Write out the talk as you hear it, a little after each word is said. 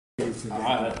to them.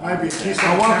 Maybe a kiss.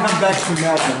 I want to come back to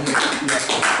Melbourne.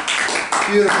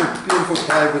 Beautiful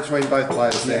play between both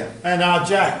players there. And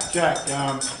Jack,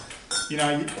 you know,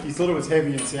 you thought it was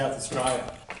heavy in South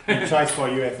Australia, and chased by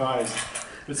UFOs,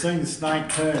 but seeing the snake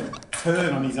turn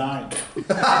on his own.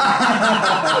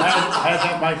 How'd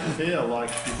that make you feel? Like,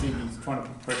 you think he's trying to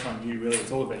put pressure on you, really?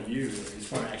 It's all about you, really. He's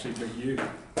trying to actually beat you.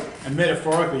 And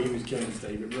metaphorically, he was killing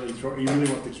Steve, but really, he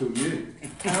really wanted to kill you.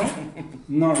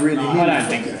 Not really. No, I don't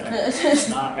think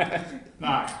so.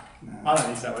 No. I don't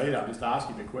think so either. I'm just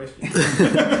asking the question.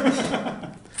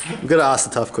 We've got to ask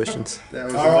the tough questions. That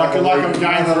was Alright, good luck. I'm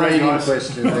going for it, guys.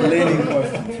 question. Leading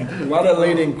question. What a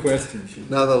leading question.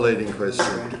 Another leading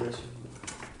question.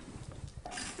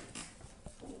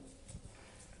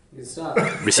 Good start.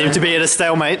 We seem to be at a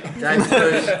stalemate. Game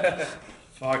 3.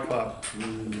 Fight Club.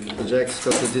 Jack's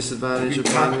got the disadvantage of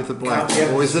playing with the black.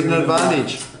 Or is it an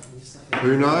advantage?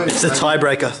 Who knows? It's a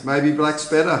tiebreaker. Maybe black's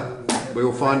better. We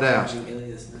will find out.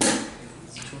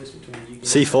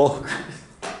 C4.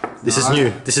 This is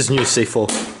new. This is new, C4.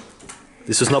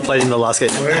 This was not played in the last game.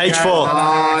 H4.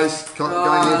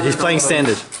 Nice. He's playing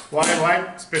standard. Wait.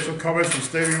 Special comments from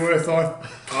Stevie Worthine.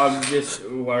 I'm just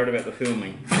worried about the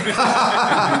filming.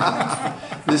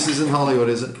 This isn't Hollywood,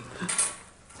 is it?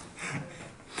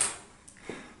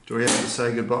 Do we have to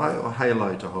say goodbye or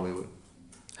halo to Hollywood?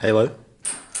 Halo.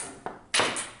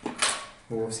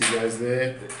 Horsey goes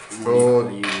there. Oh,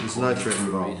 there's no threat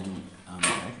involved.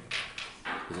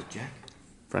 Is it Jack?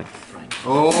 Frank.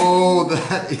 Oh,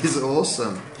 that is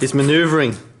awesome. He's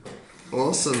manoeuvring.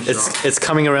 Awesome shot. It's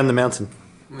coming around the mountain.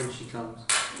 When she comes.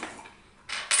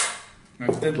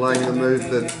 Playing the move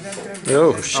that...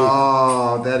 Oh, shit.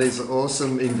 Oh, that is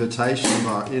awesome invitation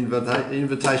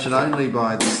only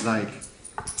by the snake.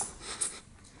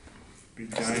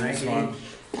 Big game this one.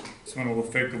 This one will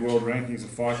affect the world rankings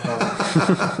of Fight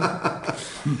Club.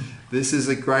 This is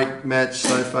a great match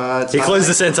so far. He closed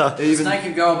the centre. Even Snake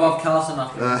could go above Carlson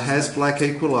after. has black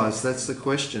equalised? That's the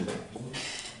question.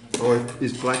 Or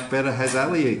is black better? Has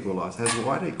Ali equalised? Has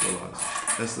white equalised?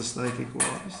 Has the snake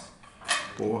equalised?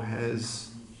 Or has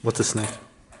What's a snake?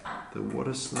 the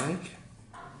water snake?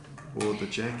 Or the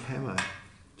jackhammer?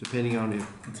 Depending on if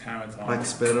It's hammer time.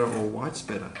 black's better or white's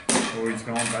better. Oh, he's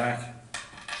gone back.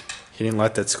 He didn't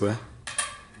like that square.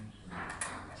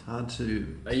 It's hard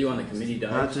to Are you on the committee,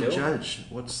 Dave? still? judge.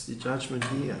 What's the judgment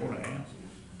here? What a house.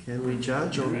 Can we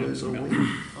judge or lose or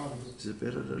win? Is it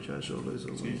better to judge or lose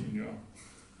or It's win? easy job.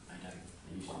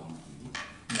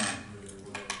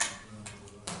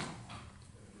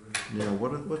 No. Now,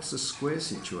 what's the square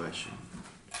situation?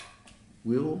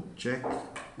 Will Jack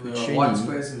White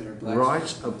squares in there. Black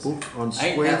write a book on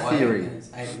Eight square that way, theory and it's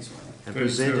 8 this way. and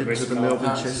present it to the Melbourne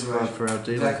No, Chess Club for our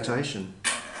delectation?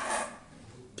 Did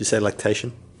you say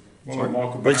lactation? What about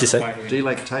Michael What did you say? Barnes playing?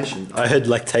 Delectation. I heard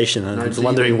lactation. I No, was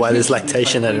wondering why there's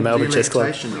lactation at a Melbourne Chess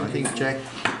Club. Delectation. I think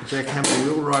Jack Hammer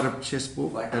will write a chess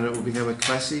book and it will become a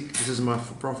classic. This is my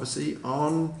prophecy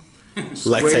on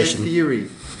square Lactation. theory.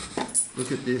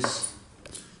 Look at this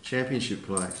championship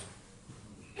play.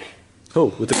 Oh,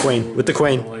 with the queen. With the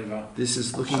queen. Believer. This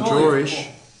is looking drawish.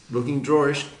 Looking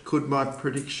drawish. Could my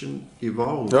prediction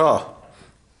evolve? Oh.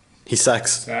 He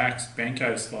sacks. Sacks,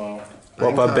 Benko style.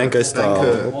 What about Benko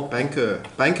style?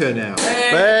 Banker now.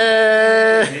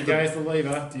 Hey! Here goes the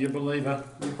lever. Do you believe her?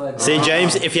 See,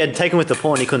 James, if he had taken with the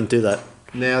pawn, he couldn't do that.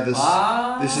 Now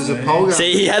this is a polgar.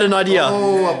 See, he had an idea.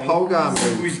 Oh, a polgar Oh,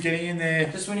 move. he's getting in there.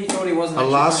 Just when he thought he wasn't. A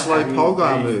actually last slow gonna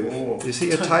polgar Hey, move. four. Is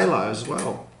he a tailor as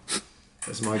well?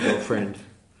 As my girlfriend.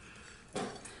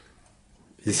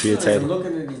 Is he a He's table?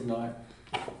 looking at his knife.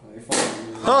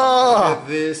 Look Oh! at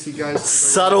this. He goes to the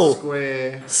Subtle. right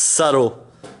square Subtle.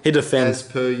 He as defends.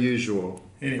 per usual.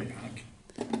 Hit him, punk.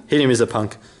 Hit him as a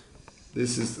punk.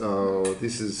 This is excellent.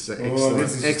 this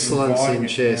is Excellence inviting in it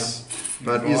chess. now.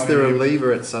 But is Inviting there a it.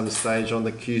 lever at some stage on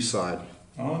the Q side?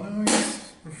 Oh no,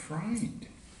 he's refrained.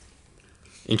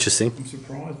 Interesting. I'm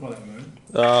surprised by that move.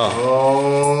 Oh.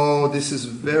 Oh, this is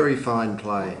very fine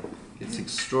play. It's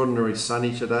extraordinary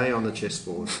sunny today on the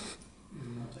chessboard.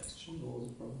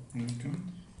 Okay.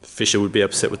 Fisher would be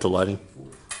upset with the lighting.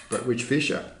 But which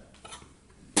Fisher?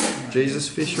 Jesus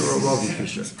Fisher or Robbie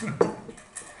Fisher?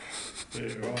 Yeah,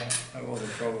 right. That was a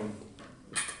problem.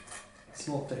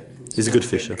 Small technical. He's a good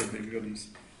fisher. Difficulties.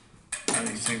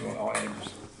 Only single items.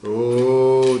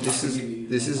 Oh, this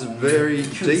is very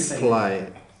deep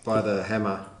play by the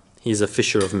hammer. He's a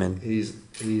fisher of men.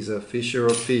 He's a fisher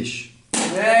of fish.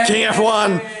 Yay! King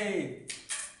F1!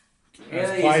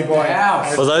 Ellie Played is in the by-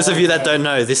 house. For those of you that don't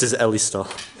know, this is Ellie's style.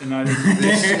 No,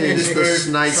 This is the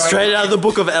snake. Straight out of the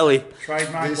book of Ellie.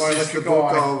 Trademark This by is the Electric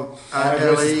book Eye. of Eye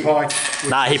versus Ellie. Pike.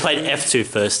 Nah, he played F2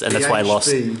 first, and that's why he lost.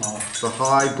 PhD, the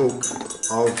High Book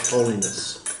of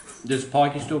Holiness. Does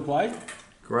Pikey still play?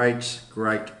 Great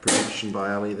prediction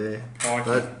by Ali there. Pike.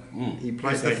 But he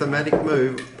played the thematic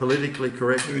move, politically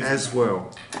correct as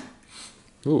well.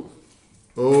 Ooh.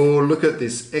 Oh, look at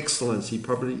this excellence. He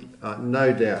probably,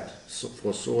 no doubt,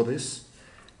 foresaw this.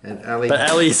 And Ali But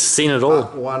Ellie's seen it all.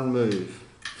 one move.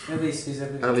 Ellie sees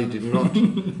everything. Ali did not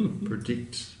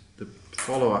predict the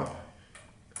follow-up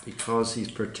because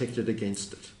he's protected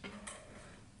against it.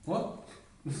 What?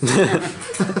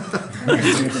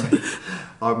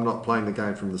 I'm not playing the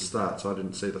game from the start, so I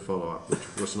didn't see the follow-up, which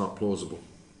was not plausible.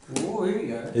 Oh, here we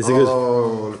go. Is it good?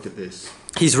 Oh, look at this.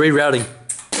 He's rerouting.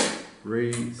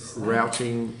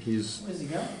 Rerouting his Where's he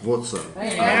going? Wurzel.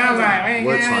 Hey,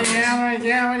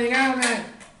 Wurzheimers.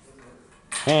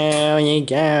 How you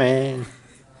going?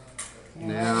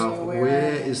 Now,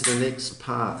 where is the next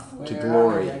path to where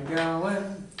glory? are you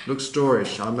going? Looks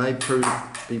Dorish. I may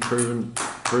be proven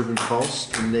false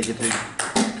in negative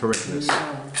correctness.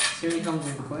 Here he comes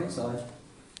in Queenside.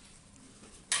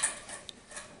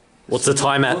 What's the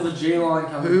time Will at? the G line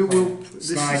come Who in? will? This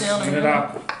Snake, is, minute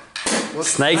up. what's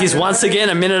Snake is once again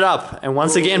a minute up, and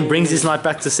once again brings his knight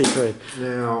back to c3.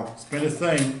 now. It's been a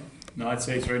theme. Knight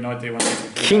C3, Knight D1,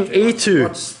 C3. King Knight D1.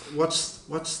 e2.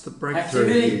 What's the breakthrough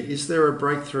Activity. here? Is there a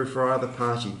breakthrough for either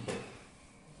party?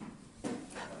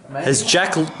 Maybe. Has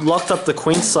Jack locked up the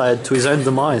queen side to his own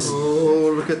demise?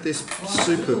 Oh, look at this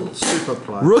super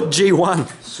play. Rook g1.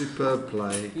 Super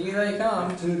play. Here they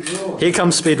come to draw. Here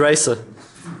comes Speed Racer.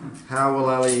 How will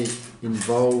Ali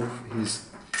involve his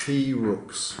P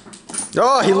rooks?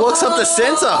 Oh, he locks up the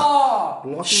center. Oh!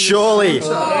 Blocking the Surely.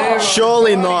 center.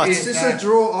 Surely not. Is this a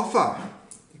draw offer?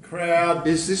 Crowd.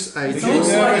 Is this a It draw? looks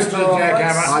like nervous a for draw. Jack It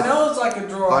Hammer. smells like a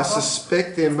draw. I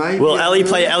suspect there may be. Will a Ali move.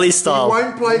 play Ellie's style? He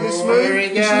won't play this Oh, move. here he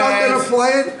He's not going goes. to play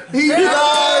it. He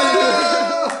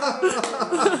does.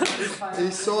 He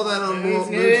saw that on move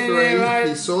 3.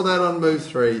 He saw that on move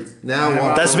 3. Now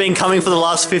what? That's been coming for the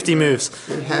last 50 moves.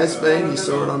 It has been. He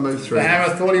saw it on move 3. The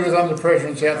Hammer thought he was under pressure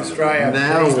in South Australia.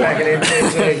 Now He's back what? at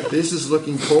MTT. This is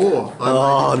looking poor.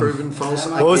 I'm being proven false.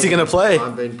 What was he going to play?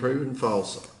 I'm being proven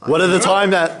false. What are the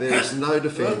time that? There is no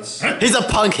defence. He's a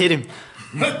punk, hit him.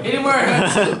 Hit him where it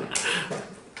hurts.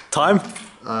 Time?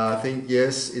 I think,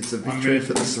 yes, it's a victory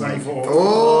for the snake. 24.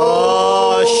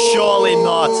 Oh, surely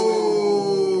not.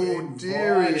 Oh,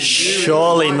 dearie.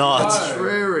 Surely not.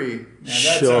 Contrary. Now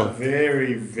that's Sure. a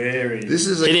very, very... This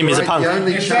is a Hit him, he's a great- punk. The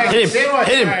only In chance. fact, Hit him, see what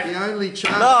hit him. I say? The only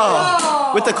chance.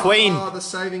 Oh, with the queen. Oh, the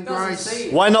saving Doesn't grace. see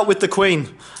it. Why not with the queen?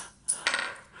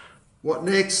 What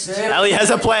next? Yeah. Ali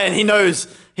has a plan. He knows.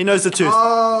 He knows the tooth.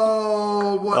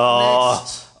 Oh, what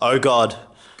next? Oh God.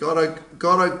 Gotta.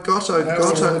 was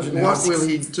original. What will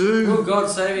he do? Will God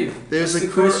save him? There's That's a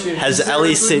the question. Has Is there Ali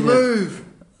a good seen it? move?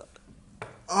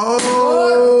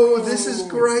 Oh, this is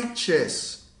great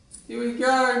chess. Here we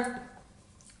go.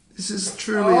 This is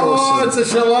truly Oh, awesome.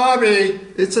 it's a shalabi.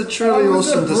 It's a truly That was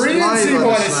awesome a display brilliancy by by the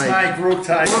the snake. snake, Rook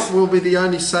takes. What will be the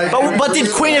only saving? But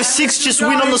did Queen f6 just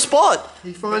win on the spot?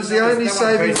 He finds the only That one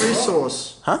saving piece as well.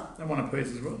 resource. That one a piece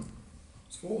as well.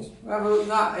 It's fours.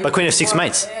 But Queen f6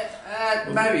 mates.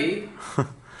 Maybe.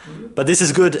 But this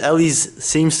is good. Ellie's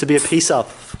seems to be a piece up.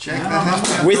 Check the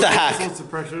hack. With a hack. Lots of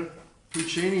pressure.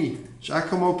 Puccini.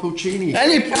 Giacomo Puccini.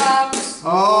 And he... Comes.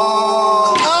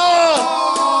 Oh!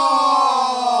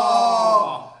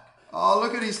 Oh! Oh,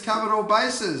 look at his covered all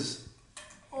bases.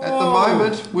 At the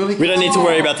moment, will he? We don't need to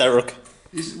worry about that, Rook.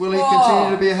 Will he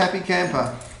continue to be a happy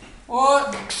camper?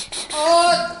 What?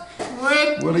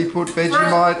 Will he put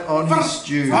Vegemite on his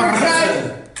stew?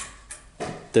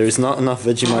 There is not enough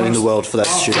Vegemite in the world for that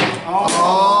stew.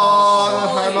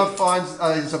 Oh, the hammer finds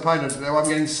his opponent. I'm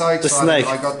getting so excited. snake.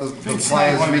 I got the Snake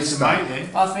players wanted mixed to up. mate then.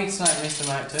 I think Snake missed a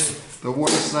mate too. The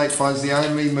water snake finds the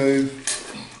only move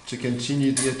to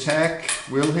continue the attack.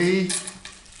 Will he?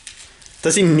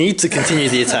 Does he need to continue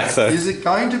the attack though? Is it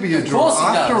going to be a draw course he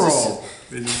after does. all?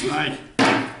 There's a snake.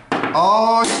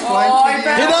 Oh, he's playing Oh, for he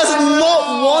the He does not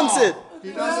want it.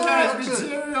 He doesn't want it.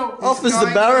 Material. Offers the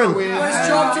Going Baron. to win. Where's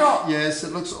Chop Chop? Yes,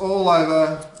 it looks all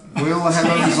over. Will the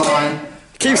hammer resign?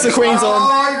 Keeps the queens on.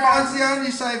 Oh, he finds the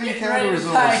only saving Getting counter ready to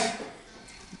resource. pay.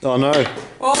 Oh no.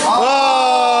 Oh, There's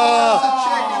Oh! a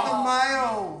check in the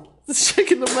mail. Let's check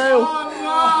in the mail. Oh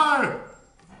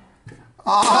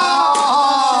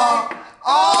Oh!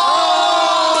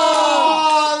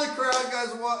 Oh! The crowd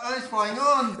goes, what? Oh, he's playing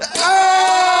on.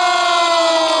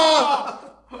 Ah!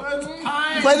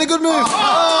 Play the good move.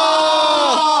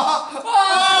 Ah!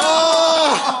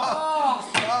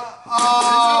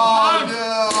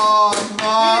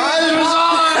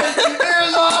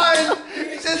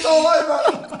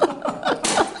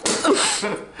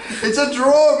 It's a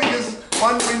draw because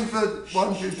one win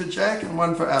for Jack and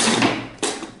one for Adam.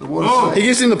 The water snake. He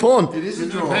gives him the pawn. It is a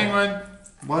draw. Penguin.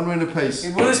 One win apiece.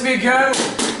 Will this be a go?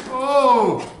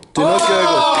 Oh! Do not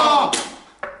gurgle.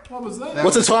 What was that? That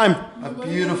What's the was time? a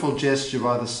beautiful gesture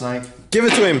by the snake. Give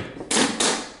it to him.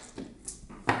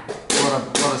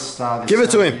 What a star this Give it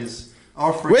to snake him. is.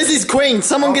 Offering, Where's his queen?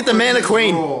 Someone get the man a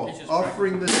queen.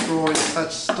 Offering the straw in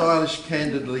such stylish,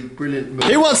 candidly brilliant moves.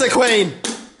 He wants a queen.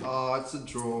 Oh, it's a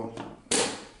draw.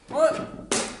 What?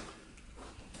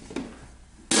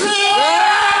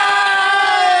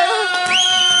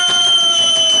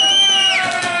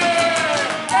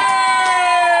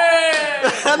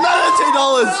 Another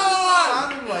 $2.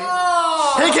 Suddenly,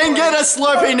 He can get a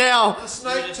Slurpee now. the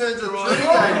snake turns a 3-game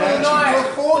match into a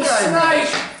 4-game match.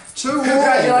 2 all.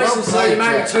 Congratulations, Well sir. You played,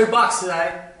 made Jack. $2 today.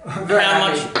 Very How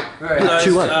happy. much Very do happy.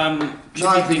 those No,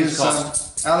 chippy things because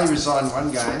cost? Ali resigned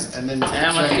one game and then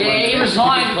How much? Yeah, he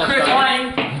resigned. Quit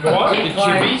playing. The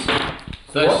chippies?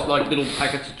 Those like little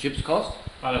packets of chips cost?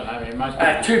 I don't know, man. Most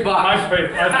 $2. people.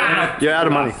 You're out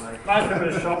of money. Most people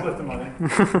are shoplifting money.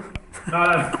 No.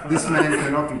 This man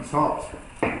cannot be topped.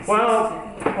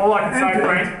 Well, all I can say,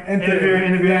 Brent, interview.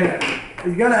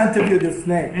 He's gonna interview the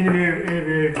snake.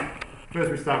 Interview.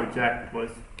 First we start with Jack, boys.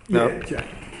 No. Yeah, Jack.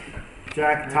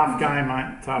 Jack, tough game,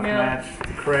 mate. Tough match.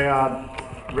 The crowd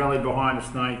rallied behind the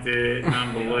snake there.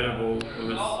 Unbelievable.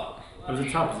 It was a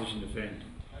tough position to defend.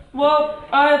 Well,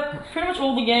 pretty much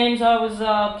all the games I was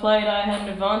played, I had an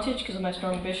advantage because of my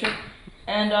strong bishop,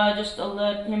 and I just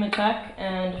let him attack,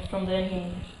 and from then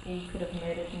he could have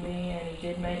made it to me, and he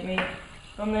did make me.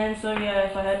 From then, so yeah,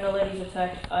 if I hadn't let his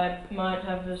attack, I might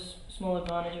have a small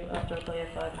advantage after I play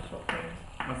F5 and swap things.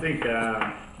 I think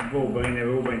we've all been there.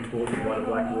 We've all been tortured by the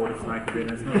black water snake a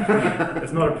bit.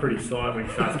 It's not a pretty sight when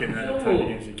he starts getting that attack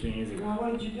against your king, is it? Well, I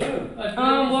think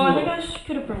I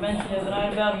could have prevented it, but I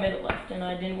had about a minute left, and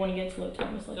I didn't want to get slow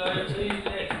Thomas like that.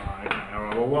 Okay, all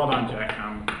right. Well, well done, Jack.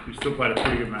 You still played a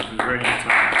pretty good match. It was very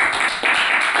entertaining.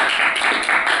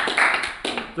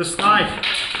 The snake.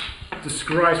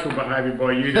 Disgraceful behaviour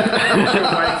by you.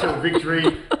 Wait till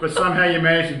victory, but somehow you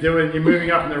managed to do it. And you're moving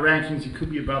up in the rankings. You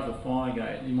could be above the fire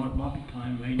gate. You might be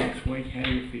playing me next week. How do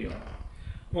you feel?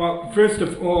 Well, first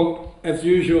of all, as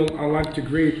usual, I'd like to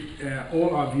greet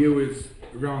all our viewers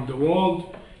around the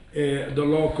world, the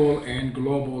local and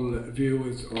global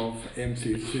viewers of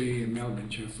MCC, Melbourne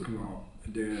Chess Club,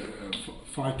 the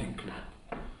fighting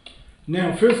club.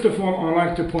 Now, first of all, I'd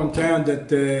like to point out that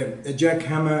Jack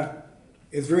Hammer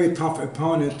is a very tough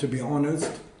opponent, to be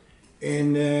honest,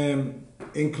 and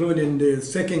including the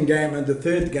second game and the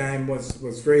third game was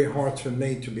very hard for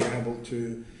me to be able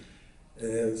to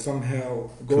somehow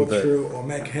go through or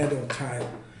make head or tail.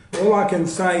 All I can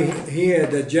say here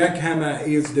that Jack Hammer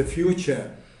is the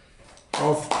future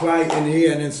of play in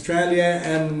here in Australia,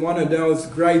 and one of those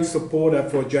great supporter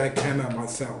for Jack Hammer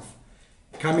myself.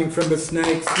 Coming from the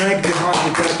snake behind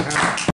the Jack Hammer.